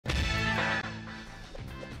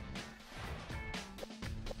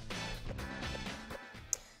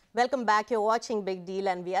Welcome back. You're watching Big Deal,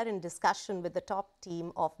 and we are in discussion with the top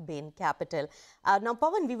team of Bain Capital. Now,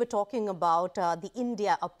 Pavan, we were talking about the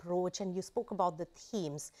India approach, and you spoke about the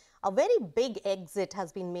themes. A very big exit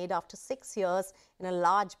has been made after 6 years in a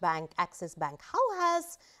large bank, Axis Bank. How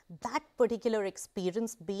has that particular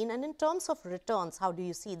experience been? And in terms of returns, how do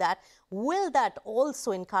you see that? Will that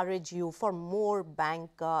also encourage you for more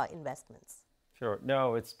bank investments? Sure.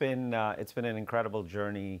 No, it's been an incredible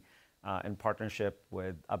journey in partnership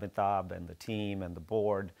with Amitabh and the team and the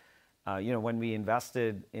board. When we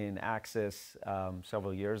invested in Axis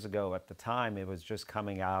several years ago, at the time, it was just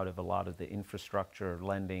coming out of a lot of the infrastructure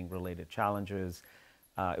lending related challenges.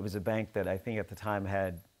 It was a bank that I think at the time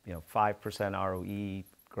had 5% ROE,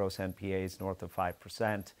 gross NPAs north of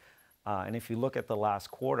 5%. And if you look at the last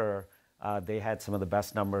quarter, they had some of the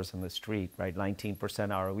best numbers in the street, right? 19%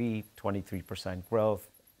 ROE, 23% growth,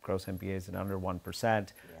 gross NPAs at under 1%.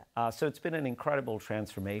 Yeah. So it's been an incredible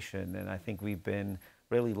transformation, and I think we've been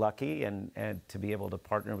really lucky and to be able to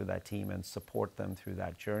partner with that team and support them through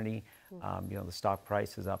that journey. The stock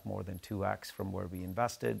price is up more than 2x from where we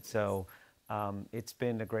invested. So it's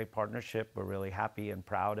been a great partnership. We're really happy and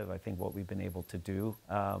proud of, I think, what we've been able to do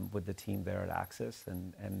with the team there at Axis.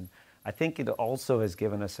 And I think it also has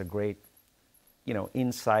given us a great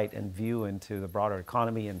insight and view into the broader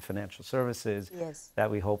economy and financial services. Yes.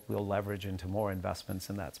 That we hope we'll leverage into more investments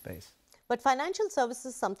in that space. But financial services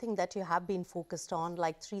is something that you have been focused on,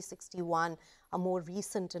 like 361, a more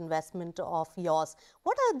recent investment of yours.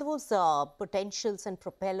 What are those potentials and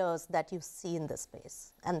propellers that you see in this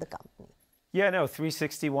space and the company? Yeah, no,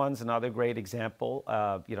 361 is another great example.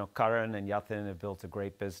 Karan and Yatin have built a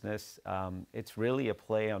great business. It's really a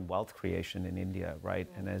play on wealth creation in India, right?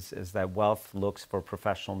 And as that wealth looks for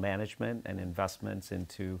professional management and investments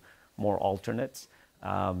into more alternates,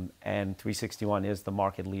 and 361 is the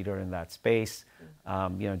market leader in that space.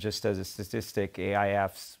 Just as a statistic,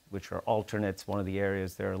 AIFs, which are alternates, one of the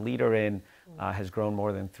areas they're a leader in, has grown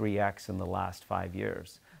more than 3x in the last 5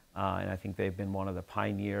 years. And I think they've been one of the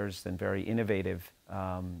pioneers and very innovative,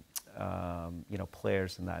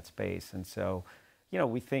 players in that space. And so,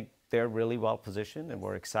 we think they're really well positioned, and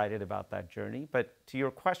we're excited about that journey. But to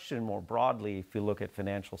your question more broadly, if you look at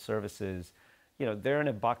financial services, they're in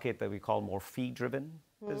a bucket that we call more fee-driven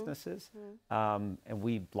businesses. And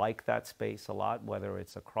we like that space a lot, whether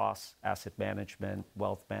it's across asset management,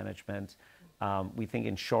 wealth management. We think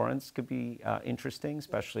insurance could be interesting,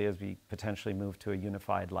 especially as we potentially move to a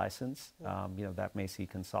unified license. That may see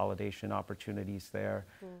consolidation opportunities there.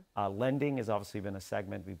 Lending has obviously been a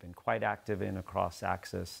segment we've been quite active in across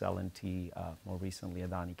Axis, L&T, more recently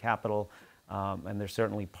Bain Capital. And there's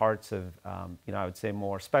certainly parts of, I would say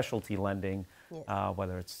more specialty lending,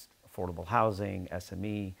 whether it's affordable housing,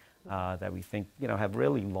 SME, that we think, have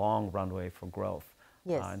really long runway for growth.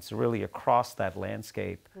 Yes. And so really across that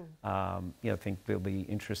landscape, I think there'll be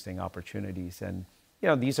interesting opportunities. And,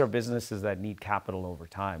 these are businesses that need capital over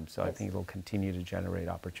time. So I think it'll continue to generate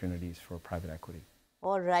opportunities for private equity.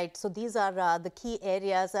 All right. So these are the key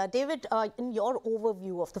areas. David, in your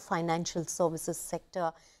overview of the financial services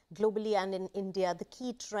sector globally and in India, the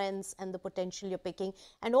key trends and the potential you're picking,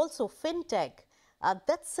 and also fintech,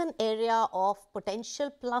 that's an area of potential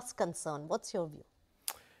plus concern. What's your view?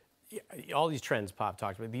 Yeah, all these trends Pop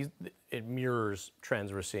talked about, it mirrors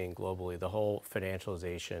trends we're seeing globally. The whole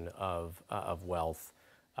financialization of wealth,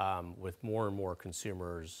 with more and more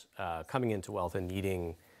consumers coming into wealth and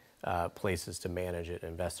needing places to manage it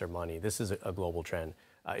and invest their money. This is a global trend.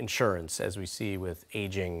 Insurance, as we see with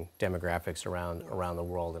aging demographics around the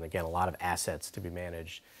world, and again, a lot of assets to be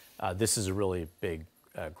managed. This is a really big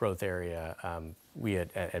growth area. We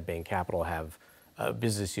at Bain Capital have a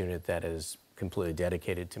business unit that is completely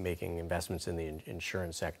dedicated to making investments in the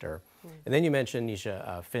insurance sector. And then you mentioned,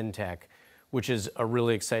 Nisha, fintech, which is a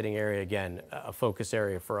really exciting area, again, a focus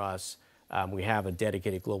area for us. We have a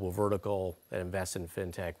dedicated global vertical that invests in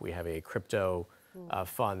fintech. We have a crypto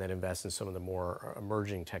fund that invests in some of the more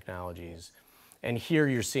emerging technologies. And here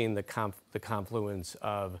you're seeing the confluence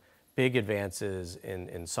of big advances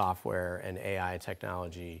in software and AI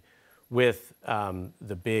technology with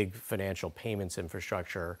the big financial payments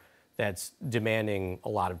infrastructure that's demanding a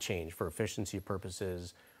lot of change for efficiency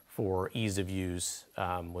purposes, for ease of use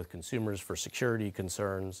with consumers, for security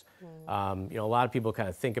concerns. A lot of people kind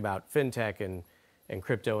of think about fintech and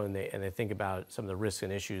crypto, and they think about some of the risks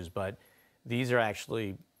and issues, but these are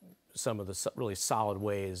actually some of the really solid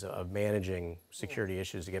ways of managing security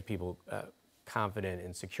issues to get people confident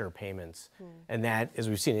in secure payments. And that, as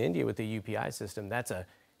we've seen in India with the UPI system, that's a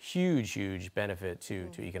huge benefit to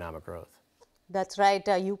economic growth. That's right.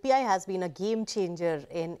 UPI has been a game changer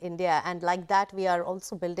in India, and like that, we are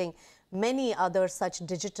also building many other such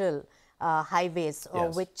digital highways,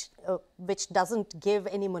 Yes. which doesn't give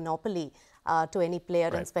any monopoly to any player,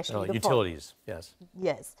 and Right. especially the Utilities, yes.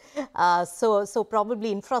 Yes. So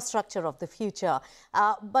probably infrastructure of the future.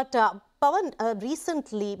 But Pawan,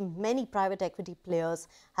 recently many private equity players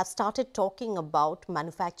have started talking about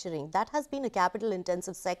manufacturing. That has been a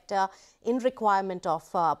capital-intensive sector in requirement of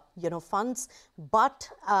funds, but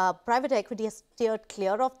private equity has steered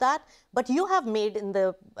clear of that. But you have made in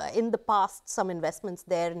the past some investments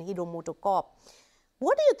there in Hero MotoCorp.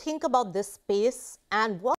 What do you think about this space,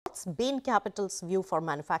 and what's Bain Capital's view for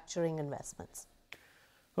manufacturing investments?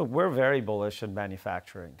 Well, we're very bullish in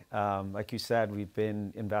manufacturing. Like you said, we've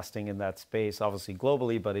been investing in that space, obviously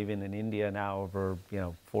globally, but even in India now over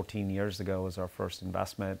 14 years ago was our first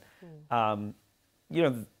investment.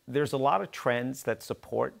 There's a lot of trends that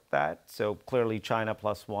support that. So clearly China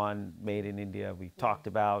Plus One, made in India, we've talked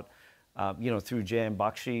about. Through J.M.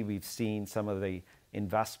 Bakshi, we've seen some of the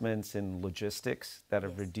investments in logistics that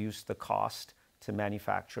have reduced the cost to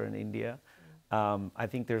manufacture in India. I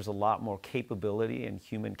think there's a lot more capability in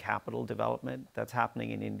human capital development that's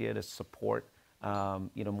happening in India to support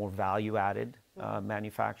more value-added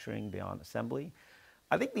manufacturing beyond assembly.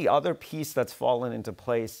 I think the other piece that's fallen into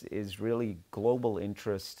place is really global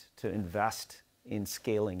interest to invest in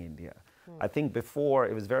scaling India. I think before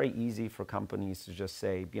it was very easy for companies to just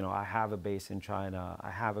say, I have a base in China, I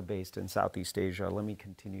have a base in Southeast Asia, let me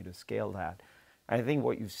continue to scale that. And I think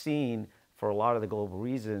what you've seen for a lot of the global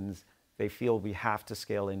reasons, they feel we have to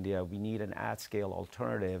scale India, we need an at-scale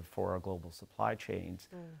alternative for our global supply chains.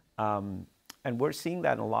 And we're seeing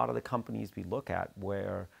that in a lot of the companies we look at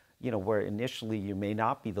where initially you may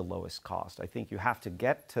not be the lowest cost. I think you have to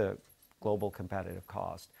get to global competitive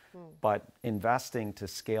cost. But investing to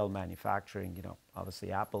scale manufacturing,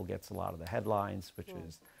 obviously Apple gets a lot of the headlines, which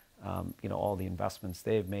is, all the investments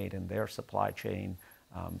they've made in their supply chain.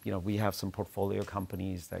 We have some portfolio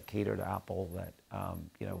companies that cater to Apple that,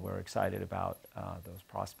 we're excited about those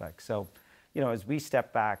prospects. So, as we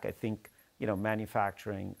step back, I think,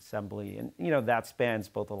 manufacturing, assembly, and, that spans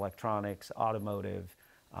both electronics, automotive,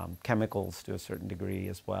 chemicals to a certain degree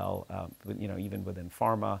as well, even within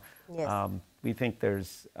pharma. Yes. We think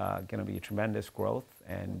there's going to be a tremendous growth,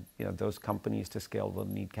 and those companies to scale will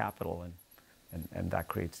need capital, and that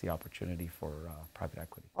creates the opportunity for private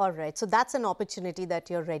equity. All right, so that's an opportunity that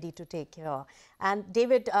you're ready to take here. And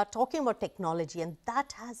David, talking about technology, and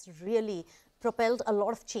that has really propelled a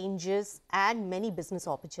lot of changes and many business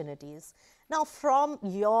opportunities. Now, from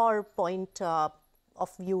your point of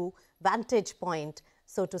view, vantage point,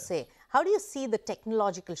 so to say, how do you see the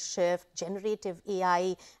technological shift, generative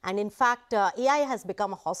AI, and in fact, AI has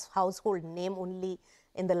become a household name only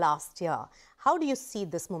in the last year. How do you see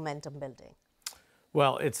this momentum building?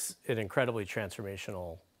 Well, it's an incredibly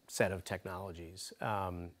transformational set of technologies,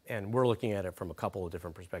 and we're looking at it from a couple of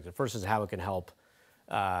different perspectives. First is how it can help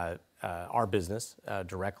our business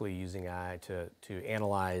directly using AI to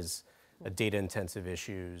analyze data-intensive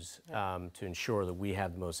issues, to ensure that we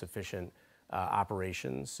have the most efficient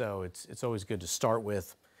operations. So it's always good to start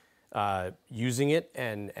with using it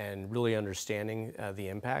and really understanding the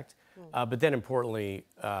impact. But then importantly,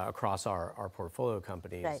 across our portfolio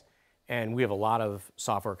companies, right. And we have a lot of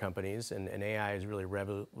software companies, and AI is really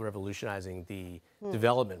revolutionizing the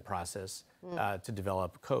development process to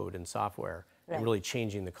develop code and software, and really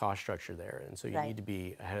changing the cost structure there. And so you need to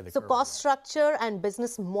be ahead of the curve. So cost structure and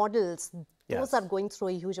business models, those are going through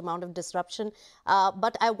a huge amount of disruption.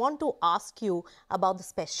 But I want to ask you about the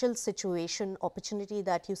special situation opportunity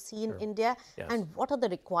that you see in India, and what are the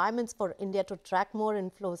requirements for India to attract more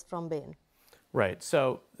inflows from Bain? Right.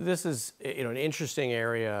 So this is an interesting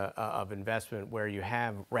area of investment where you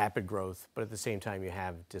have rapid growth, but at the same time you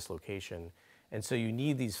have dislocation. And so you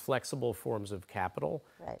need these flexible forms of capital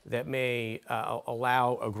that may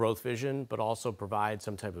allow a growth vision, but also provide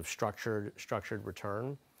some type of structured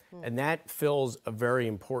return. And that fills a very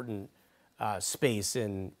important space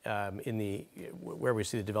in where we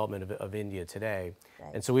see the development of India today.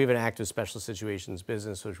 And so we have an active special situations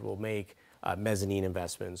business which will make mezzanine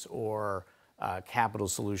investments or capital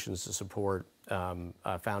solutions to support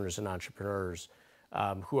founders and entrepreneurs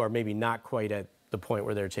who are maybe not quite at the point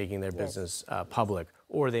where they're taking their business public,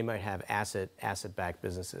 or they might have asset-backed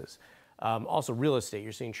businesses. Also real estate,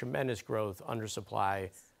 you're seeing tremendous growth, undersupply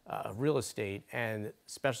of real estate, and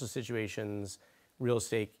special situations, real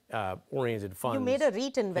estate oriented funds. You made a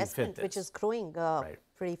REIT investment, which is growing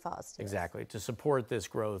pretty fast. Exactly, to support this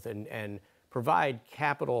growth and provide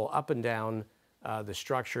capital up and down the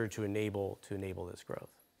structure to enable this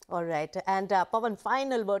growth. All right. And Pawan,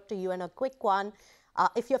 final word to you and a quick one.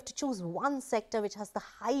 If you have to choose one sector which has the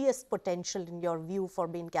highest potential in your view for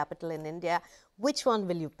Bain Capital in India, which one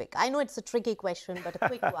will you pick? I know it's a tricky question, but a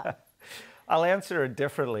quick one. I'll answer it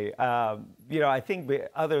differently. I think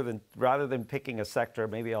rather than picking a sector,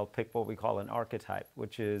 maybe I'll pick what we call an archetype,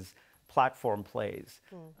 which is platform plays.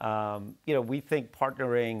 We think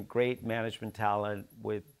partnering great management talent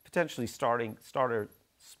with potentially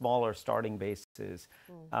smaller starting bases,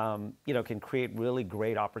 can create really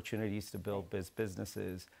great opportunities to build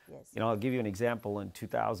businesses. Yes. I'll give you an example. In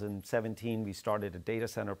 2017, we started a data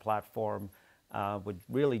center platform with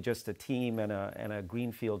really just a team and a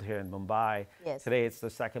greenfield here in Mumbai. Yes. Today, it's the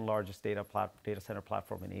second largest data center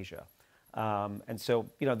platform in Asia. And so,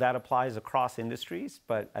 that applies across industries,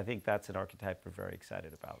 but I think that's an archetype we're very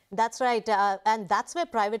excited about. That's right. And that's where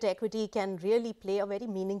private equity can really play a very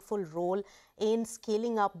meaningful role in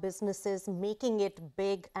scaling up businesses, making it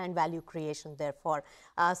big, and value creation, therefore.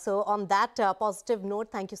 So on that positive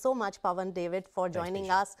note, thank you so much, Pawan, David, for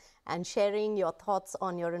joining us and sharing your thoughts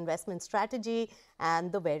on your investment strategy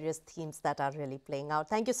and the various themes that are really playing out.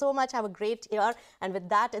 Thank you so much. Have a great year. And with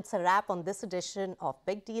that, it's a wrap on this edition of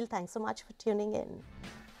Big Deal. Thanks so much for tuning in.